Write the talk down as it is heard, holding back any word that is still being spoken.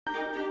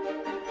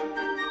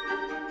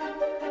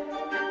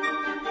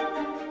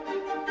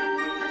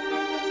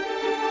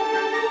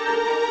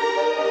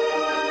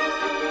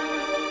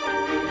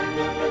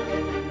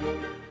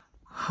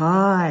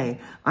Hi,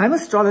 I'm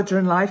astrologer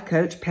and life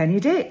coach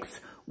Penny Dix.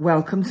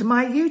 Welcome to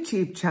my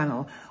YouTube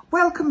channel.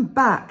 Welcome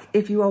back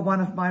if you are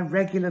one of my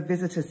regular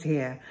visitors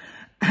here.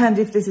 And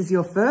if this is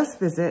your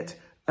first visit,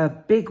 a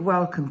big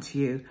welcome to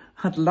you.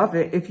 I'd love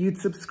it if you'd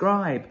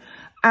subscribe.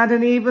 And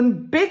an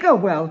even bigger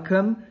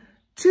welcome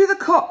to the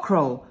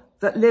cockerel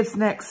that lives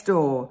next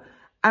door.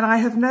 And I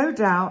have no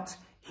doubt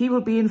he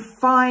will be in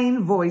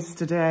fine voice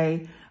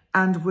today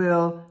and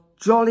will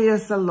jolly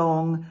us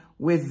along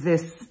with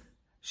this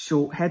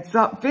short heads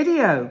up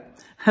video.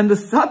 And the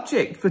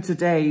subject for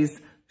today's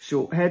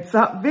short heads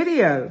up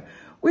video,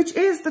 which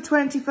is the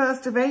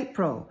 21st of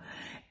April,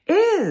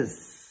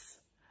 is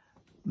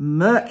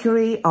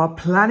Mercury, our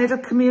planet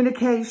of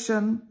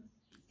communication,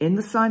 in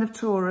the sign of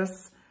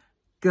Taurus,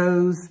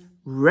 goes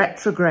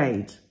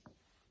retrograde.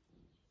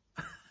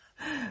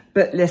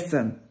 But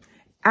listen,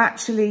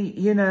 actually,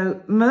 you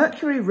know,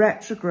 Mercury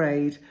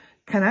retrograde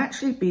can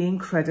actually be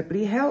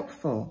incredibly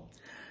helpful.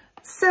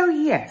 So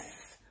yes,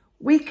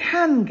 we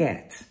can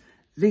get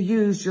the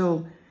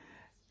usual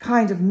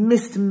kind of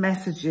missed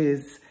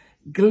messages,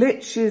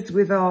 glitches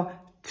with our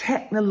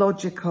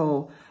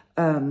technological,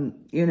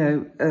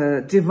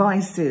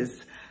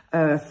 devices,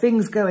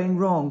 things going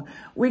wrong.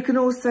 We can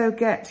also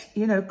get,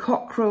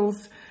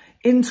 cockerels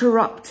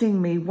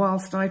interrupting me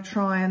whilst I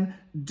try and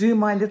do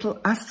my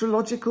little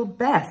astrological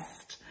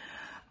best.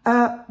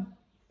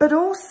 But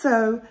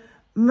also,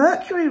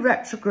 Mercury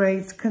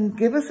retrogrades can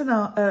give us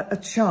a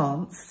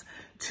chance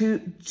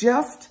to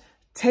just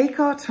take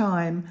our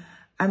time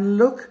and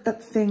look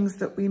at things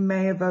that we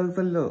may have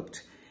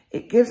overlooked.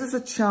 It gives us a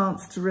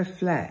chance to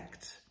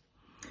reflect.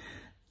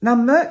 Now,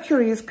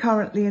 Mercury is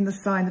currently in the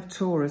sign of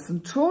Taurus,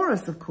 and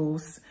Taurus, of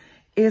course,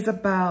 is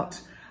about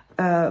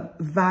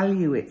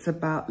value. It's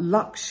about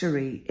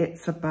luxury.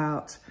 It's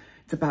about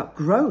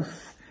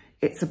growth.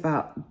 It's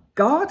about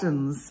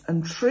gardens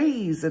and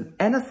trees and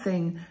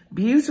anything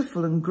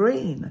beautiful and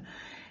green.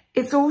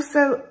 It's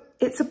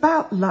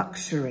about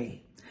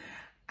luxury.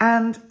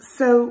 And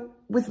so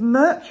with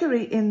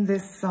Mercury in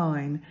this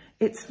sign,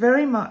 it's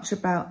very much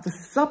about the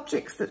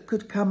subjects that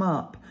could come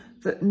up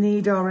that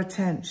need our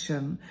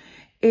attention.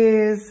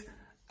 Is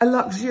a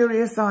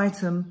luxurious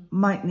item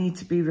might need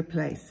to be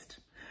replaced,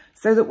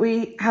 so that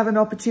we have an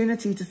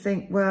opportunity to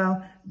think,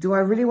 well, do I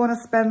really want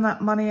to spend that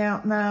money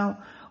out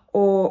now,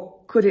 or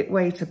could it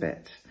wait a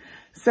bit?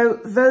 So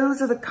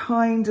those are the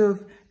kind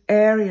of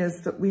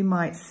areas that we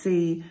might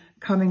see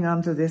coming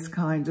under this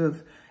kind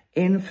of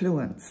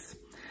influence.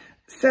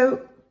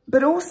 So,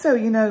 but also,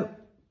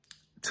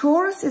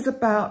 Taurus is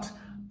about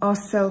our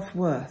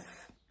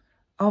self-worth,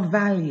 our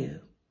value.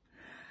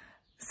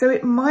 So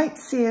it might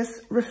see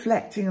us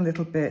reflecting a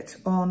little bit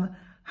on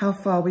how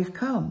far we've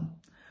come,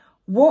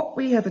 what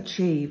we have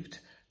achieved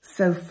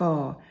so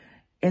far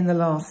in the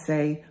last,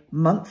 say,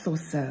 month or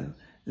so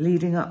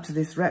leading up to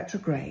this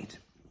retrograde.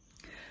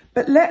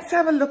 But let's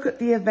have a look at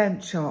the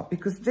event chart,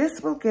 because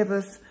this will give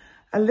us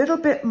a little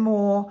bit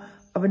more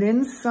of an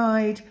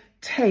inside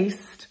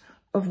taste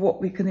of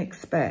what we can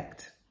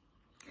expect.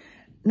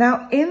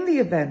 Now, in the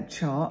event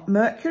chart,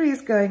 Mercury is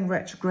going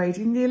retrograde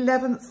in the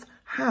 11th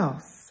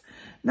house.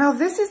 Now,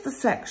 this is the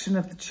section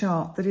of the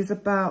chart that is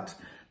about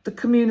the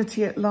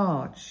community at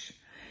large.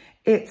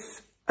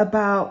 It's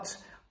about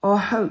our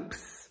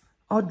hopes,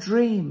 our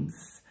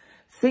dreams,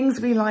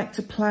 things we like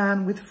to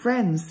plan with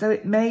friends. So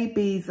it may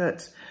be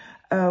that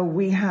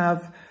we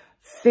have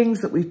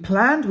things that we've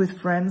planned with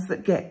friends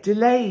that get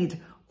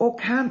delayed or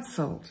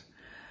cancelled.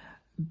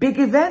 Big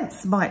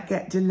events might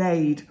get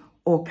delayed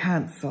or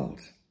cancelled.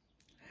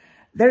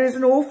 There is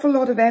an awful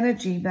lot of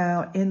energy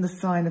now in the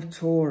sign of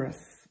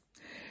Taurus,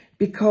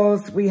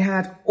 because we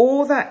had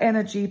all that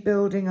energy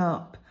building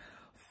up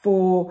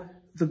for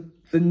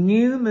the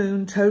new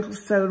moon total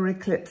solar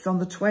eclipse on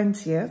the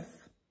 20th.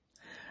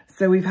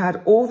 So we've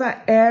had all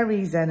that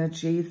Aries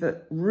energy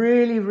that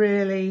really,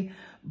 really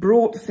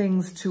brought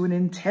things to an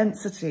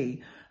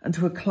intensity and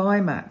to a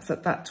climax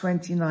at that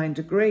 29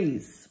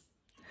 degrees.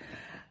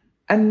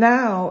 And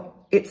now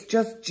it's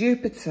just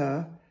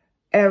Jupiter,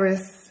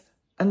 Eris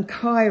and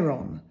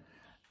Chiron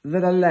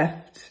that are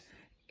left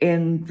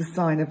in the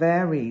sign of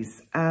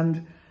Aries,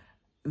 and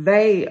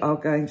they are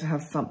going to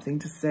have something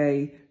to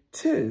say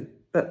too,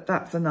 but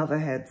that's another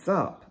heads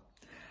up.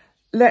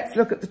 Let's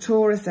look at the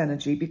Taurus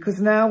energy,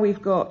 because now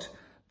we've got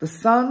the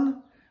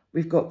sun,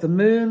 we've got the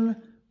moon,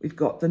 we've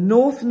got the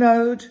North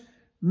Node,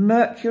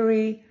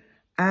 Mercury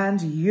and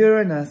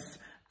Uranus,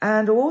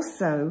 and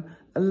also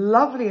a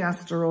lovely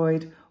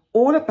asteroid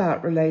all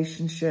about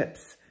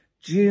relationships,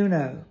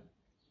 Juno.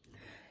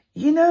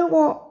 You know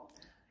what?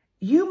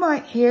 You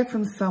might hear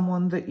from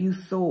someone that you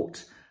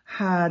thought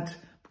had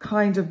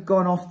kind of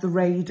gone off the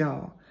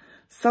radar.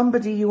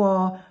 Somebody you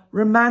are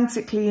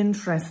romantically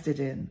interested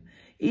in,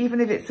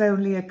 even if it's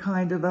only a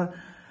kind of a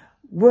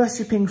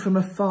worshipping from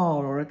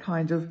afar, or a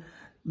kind of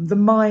the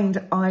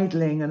mind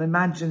idling and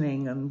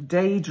imagining and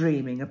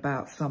daydreaming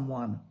about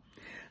someone.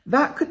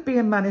 That could be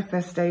a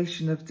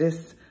manifestation of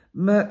this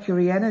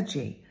Mercury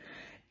energy,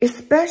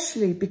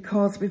 especially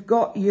because we've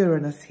got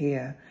Uranus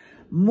here.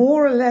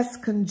 more or less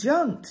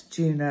conjunct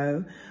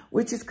Juno,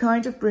 which is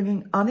kind of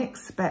bringing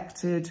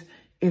unexpected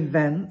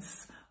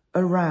events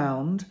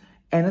around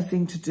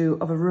anything to do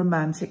of a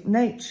romantic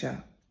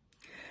nature.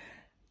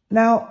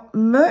 Now,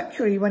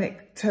 Mercury, when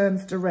it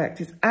turns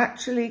direct, is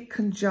actually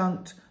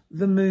conjunct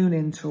the moon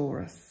in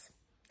Taurus.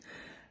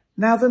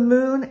 Now, the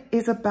moon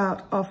is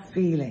about our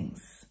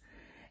feelings.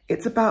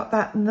 It's about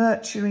that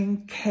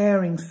nurturing,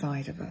 caring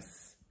side of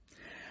us.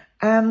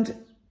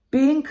 And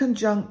being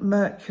conjunct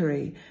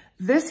Mercury,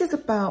 this is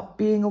about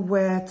being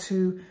aware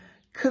to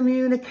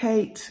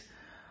communicate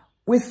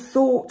with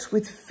thought,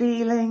 with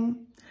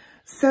feeling.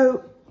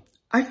 So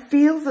I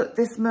feel that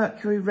this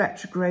Mercury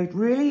retrograde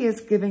really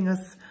is giving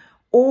us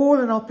all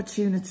an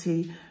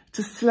opportunity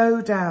to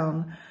slow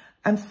down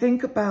and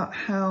think about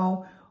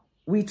how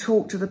we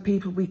talk to the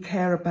people we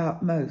care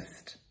about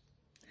most.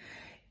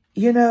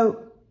 You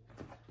know,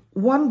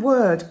 one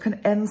word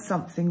can end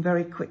something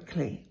very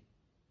quickly.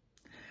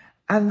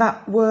 And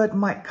that word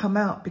might come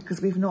out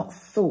because we've not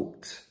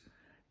thought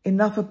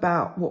enough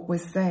about what we're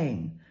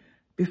saying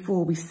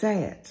before we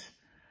say it.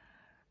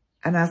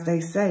 And as they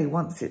say,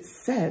 once it's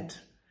said,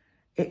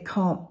 it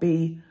can't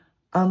be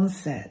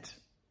unsaid.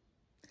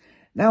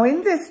 Now,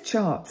 in this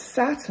chart,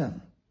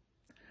 Saturn,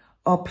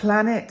 our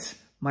planet,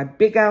 my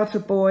big outer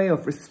boy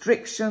of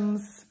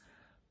restrictions,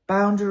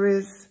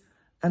 boundaries,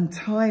 and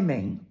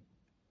timing,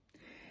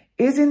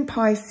 is in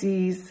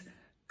Pisces,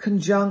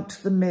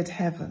 conjunct the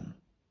midheaven.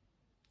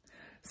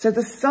 So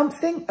there's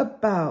something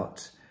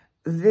about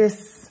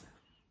this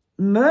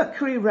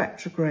Mercury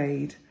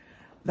retrograde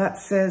that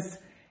says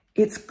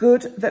it's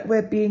good that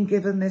we're being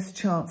given this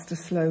chance to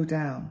slow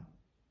down.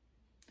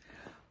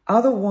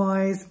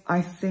 Otherwise,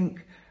 I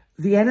think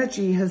the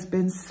energy has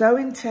been so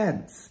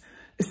intense,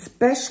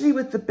 especially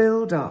with the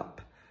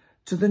build-up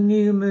to the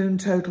new moon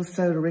total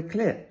solar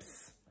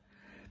eclipse.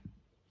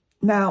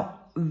 Now,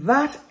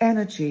 that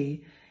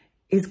energy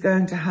is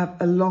going to have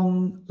a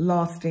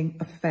long-lasting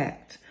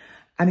effect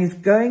and is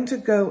going to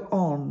go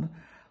on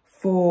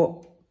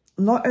for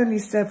not only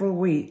several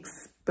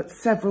weeks, but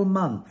several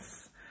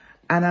months.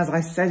 And as I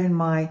said in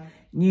my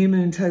new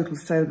moon total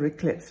solar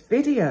eclipse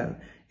video,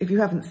 if you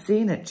haven't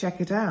seen it,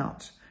 check it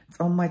out. It's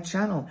on my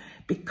channel,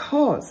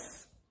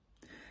 because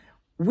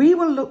we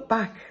will look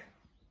back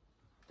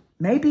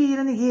maybe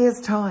in a year's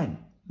time,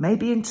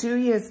 maybe in 2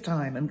 years'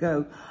 time, and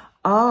go,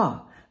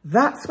 ah,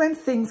 that's when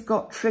things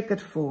got triggered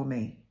for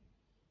me.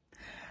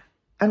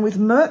 And with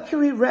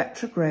Mercury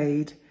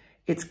retrograde,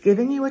 it's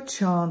giving you a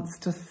chance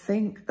to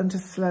think and to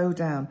slow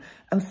down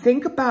and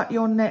think about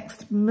your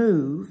next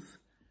move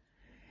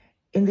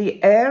in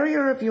the area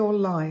of your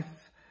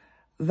life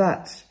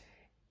that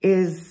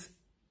is,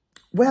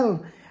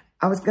 well,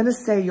 I was going to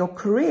say your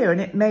career,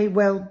 and it may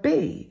well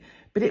be,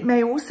 but it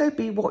may also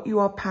be what you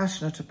are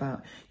passionate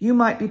about. You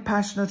might be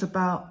passionate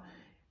about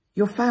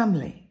your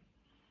family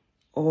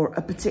or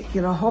a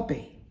particular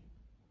hobby.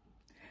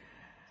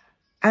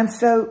 And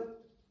so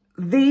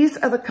these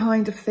are the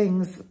kind of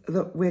things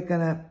that we're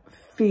going to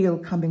feel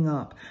coming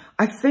up.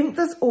 I think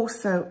there's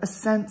also a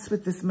sense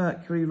with this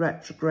Mercury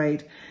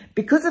retrograde,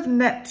 because of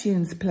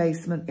Neptune's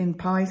placement in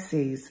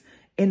Pisces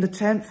in the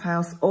 10th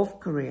house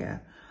of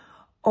career,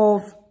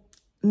 of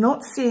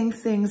not seeing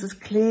things as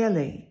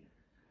clearly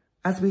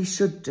as we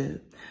should do.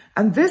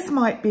 And this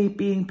might be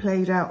being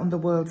played out on the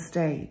world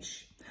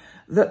stage.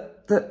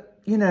 That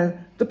you know,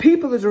 the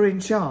people that are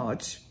in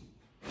charge,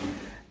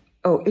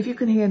 oh, if you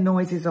can hear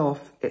noises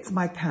off, it's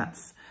my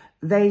cats.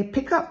 They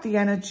pick up the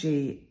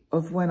energy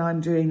of when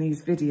I'm doing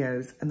these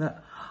videos, and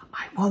that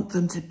I want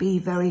them to be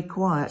very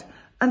quiet.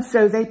 And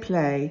so they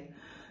play.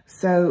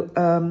 So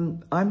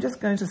I'm just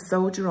going to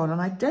soldier on.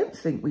 And I don't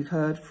think we've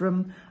heard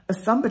from,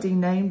 as somebody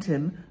named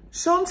him,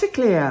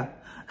 Chanticleer,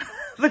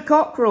 the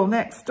cockerel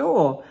next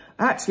door.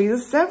 Actually,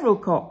 there's several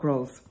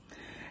cockerels.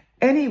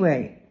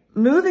 Anyway,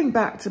 moving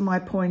back to my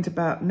point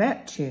about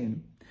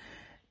Neptune.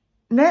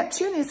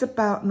 Neptune is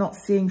about not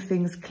seeing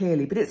things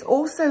clearly, but it's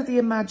also the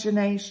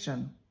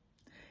imagination.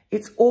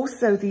 It's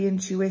also the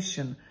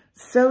intuition.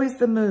 So is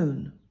the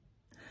moon.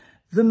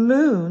 The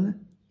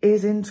moon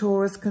is in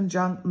Taurus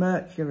conjunct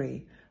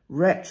Mercury,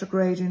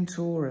 retrograde in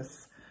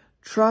Taurus.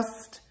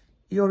 Trust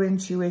your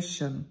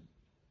intuition.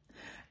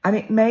 And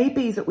it may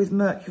be that with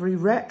Mercury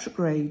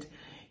retrograde,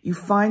 you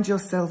find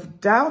yourself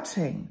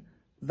doubting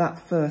that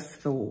first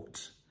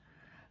thought.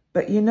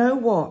 But you know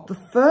what? The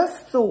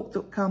first thought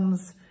that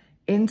comes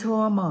into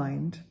our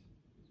mind,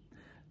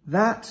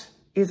 that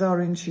is our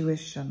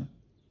intuition.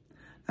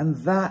 And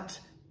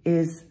that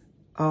is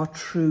our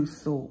true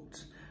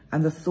thought,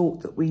 and the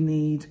thought that we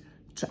need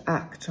to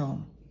act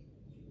on.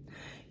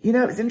 You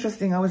know, it's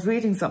interesting. I was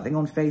reading something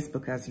on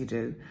Facebook, as you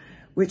do,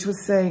 which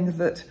was saying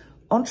that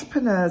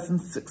entrepreneurs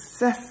and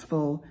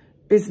successful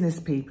business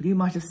people, you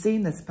might have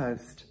seen this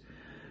post,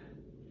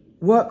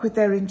 work with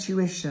their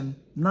intuition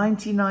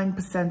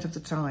 99% of the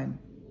time.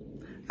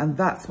 And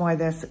that's why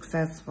they're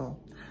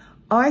successful.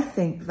 I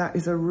think that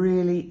is a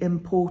really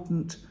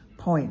important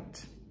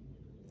point,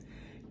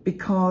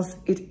 because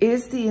it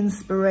is the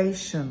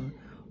inspiration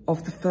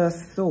of the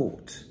first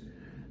thought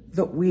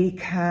that we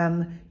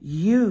can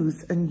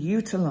use and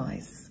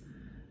utilize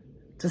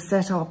to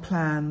set our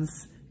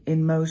plans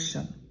in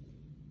motion.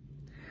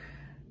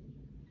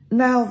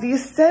 Now, the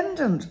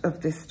ascendant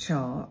of this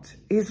chart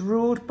is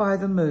ruled by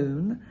the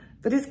moon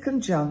that is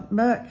conjunct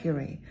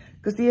Mercury,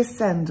 because the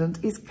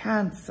ascendant is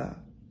Cancer.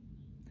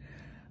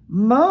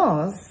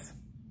 Mars,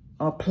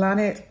 our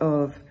planet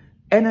of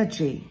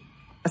energy,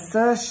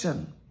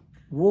 assertion,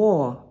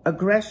 war,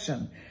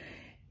 aggression,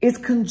 is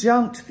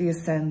conjunct the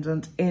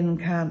ascendant in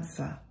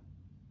Cancer.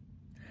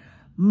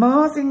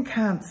 Mars in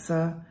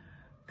Cancer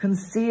can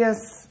see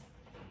us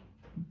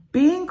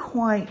being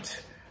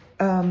quite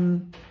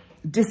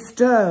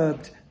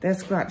disturbed. They're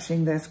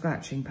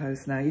scratching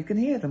post now. You can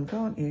hear them,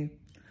 can't you?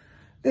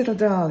 Little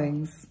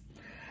darlings.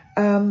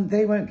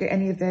 They won't get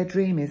any of their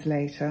dreamies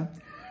later.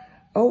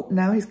 Oh,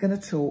 now he's going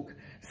to talk.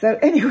 So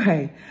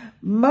anyway,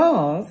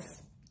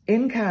 Mars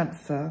in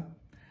Cancer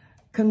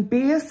can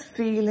be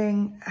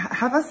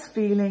have us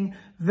feeling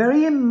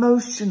very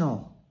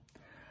emotional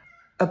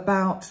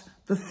about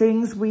the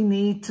things we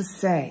need to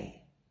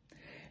say.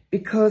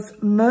 Because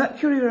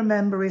Mercury,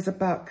 remember, is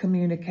about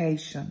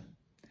communication.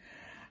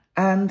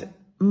 And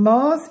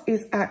Mars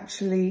is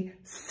actually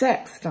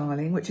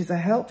sextiling, which is a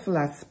helpful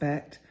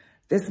aspect,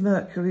 this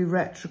Mercury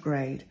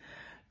retrograde,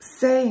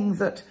 saying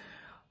that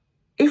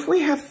if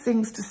we have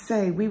things to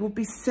say, we will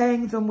be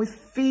saying them with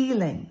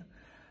feeling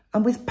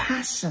and with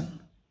passion,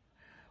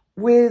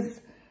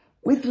 with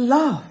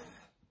love.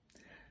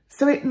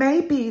 So it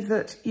may be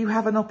that you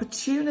have an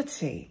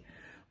opportunity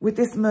with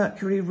this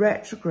Mercury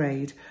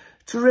retrograde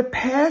to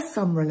repair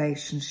some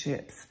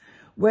relationships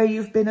where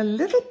you've been a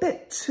little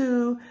bit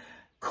too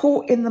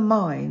caught in the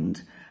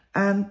mind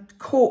and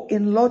caught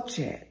in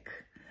logic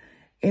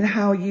in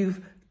how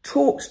you've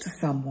talked to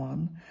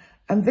someone.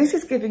 And this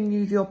is giving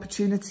you the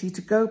opportunity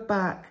to go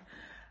back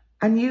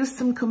and use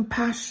some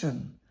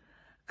compassion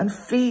and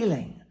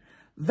feeling.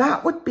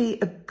 That would be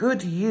a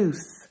good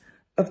use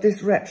of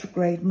this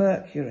retrograde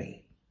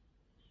Mercury.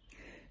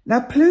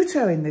 Now,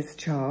 Pluto in this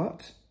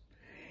chart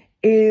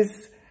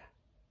is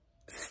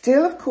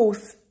still, of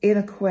course, in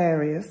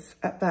Aquarius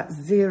at that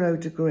 0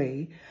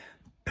 degree.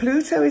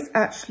 Pluto is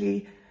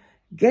actually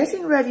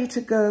getting ready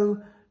to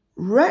go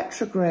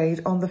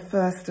retrograde on the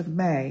 1st of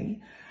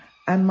May,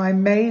 and my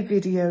May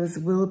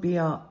videos will be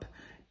up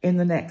in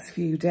the next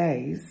few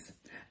days.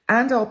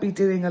 And I'll be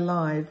doing a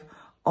live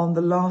on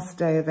the last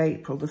day of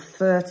April, the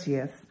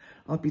 30th.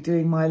 I'll be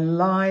doing my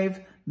live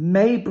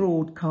May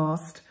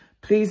broadcast.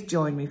 Please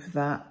join me for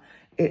that.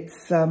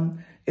 It's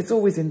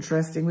always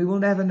interesting. We will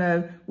never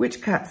know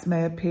which cats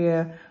may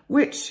appear,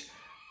 which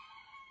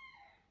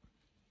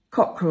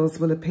cockerels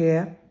will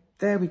appear.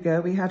 There we go.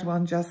 We had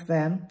one just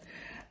then.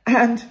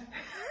 And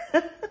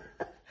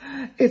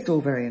it's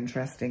all very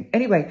interesting.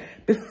 Anyway,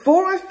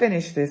 before I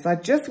finish this, I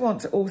just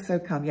want to also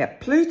come. Yeah,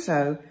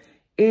 Pluto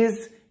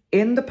is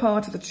in the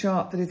part of the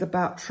chart that is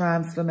about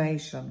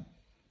transformation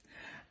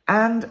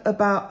and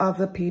about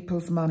other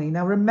people's money.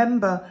 Now,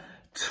 remember,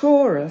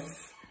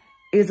 Taurus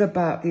is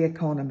about the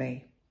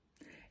economy.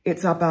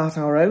 It's about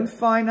our own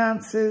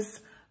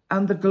finances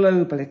and the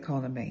global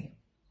economy.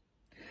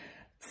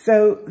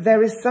 So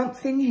there is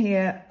something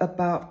here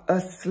about a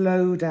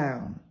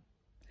slowdown.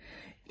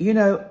 You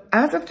know,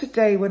 as of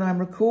today, when I'm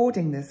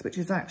recording this, which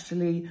is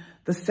actually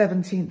the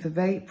 17th of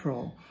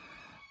April,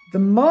 the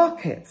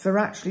markets are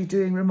actually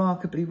doing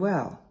remarkably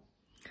well.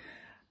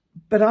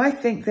 But I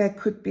think there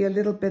could be a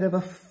little bit of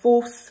a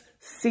false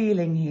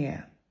ceiling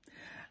here.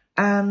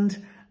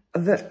 And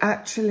that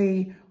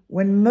actually,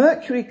 when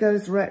Mercury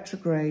goes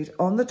retrograde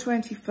on the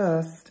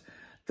 21st,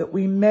 that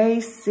we may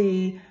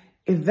see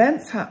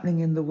events happening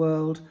in the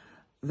world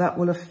that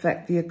will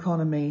affect the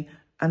economy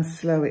and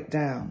slow it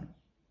down.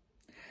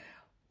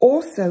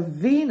 Also,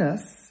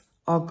 Venus,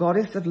 our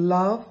goddess of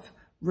love,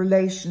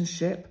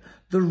 relationship,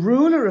 the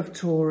ruler of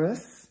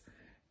Taurus,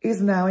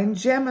 is now in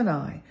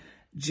Gemini.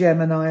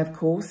 Gemini, of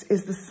course,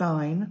 is the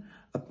sign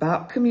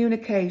about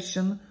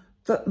communication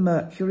that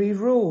Mercury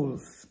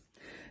rules.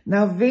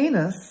 Now,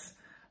 Venus,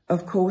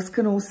 of course,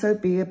 can also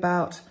be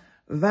about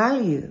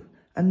value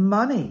and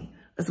money,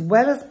 as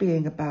well as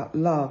being about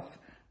love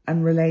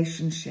and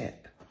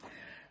relationship.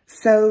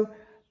 So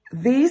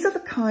these are the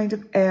kind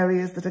of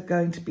areas that are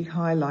going to be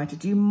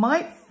highlighted. You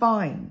might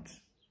find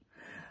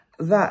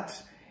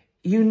that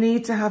you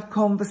need to have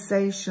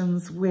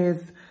conversations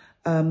with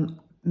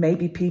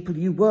maybe people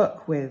you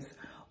work with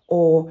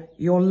or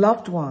your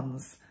loved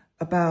ones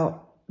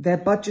about their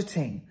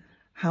budgeting,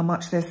 how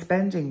much they're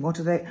spending,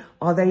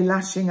 are they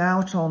lashing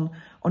out on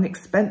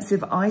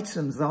expensive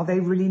items? Are they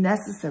really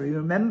necessary?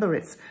 Remember,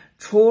 it's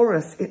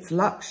Taurus, it's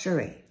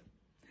luxury.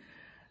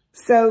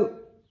 So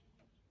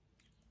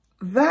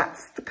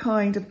that's the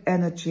kind of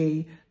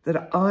energy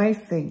that I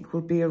think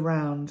will be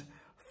around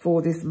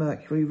for this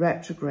Mercury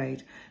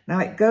retrograde. Now,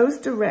 it goes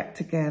direct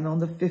again on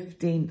the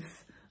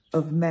 15th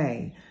of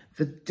May,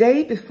 the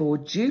day before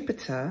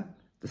Jupiter,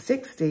 the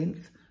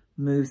 16th,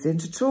 moves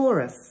into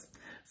Taurus.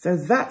 So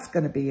that's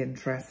going to be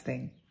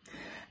interesting.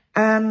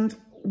 And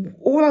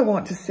all I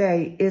want to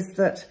say is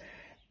that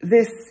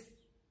this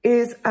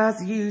is,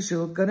 as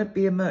usual, going to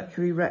be a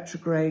Mercury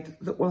retrograde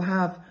that will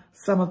have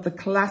some of the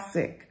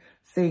classic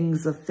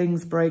things of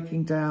things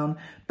breaking down,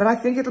 but I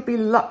think it'll be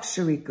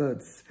luxury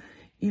goods.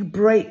 You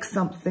break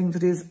something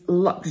that is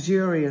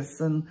luxurious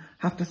and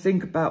have to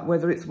think about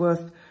whether it's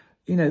worth,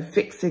 you know,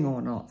 fixing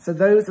or not. So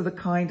those are the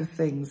kind of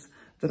things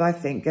that I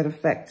think get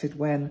affected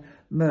when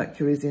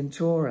Mercury is in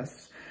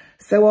Taurus.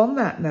 So on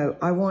that note,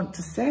 I want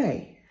to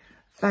say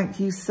thank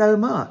you so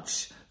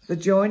much for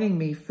joining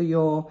me for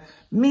your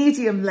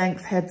medium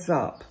length heads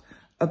up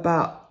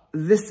about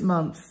this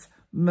month's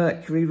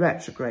Mercury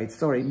retrograde.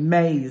 Sorry,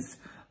 May's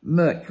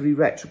Mercury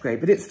retrograde,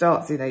 but it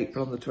starts in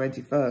April on the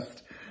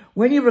 21st.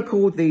 When you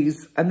record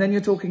these and then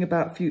you're talking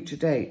about future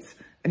dates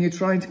and you're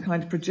trying to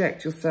kind of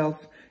project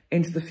yourself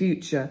into the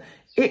future,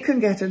 it can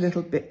get a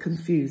little bit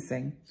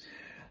confusing.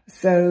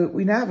 So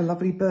we now have a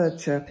lovely bird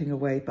chirping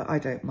away, but I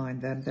don't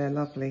mind them. They're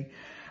lovely.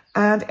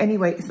 And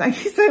anyway,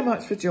 thank you so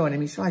much for joining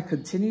me. Shall I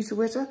continue to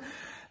witter?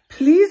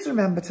 Please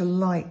remember to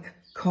like,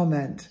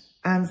 comment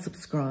and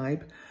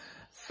subscribe.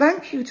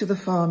 Thank you to the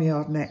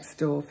farmyard next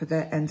door for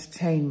their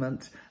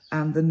entertainment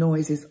and the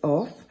noises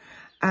off.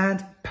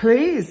 And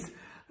please,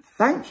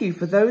 thank you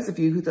for those of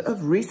you that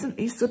have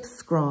recently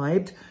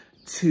subscribed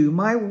to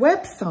my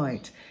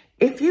website.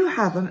 If you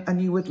haven't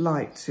and you would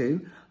like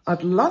to,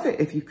 I'd love it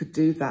if you could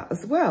do that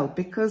as well,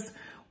 because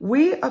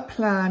we are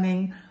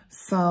planning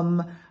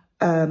some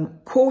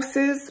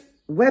courses,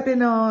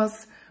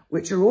 webinars,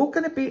 which are all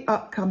going to be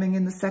upcoming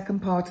in the second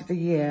part of the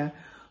year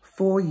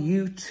for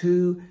you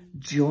to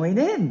join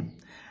in.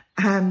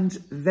 And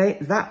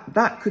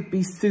that could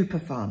be super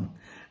fun.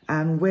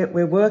 And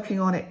we're working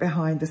on it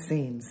behind the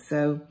scenes.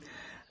 So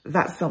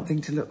that's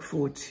something to look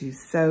forward to.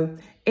 So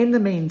in the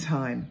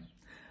meantime,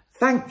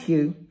 thank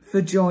you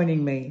for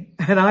joining me.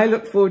 And I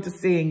look forward to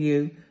seeing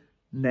you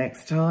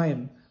next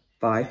time.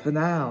 Bye for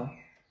now.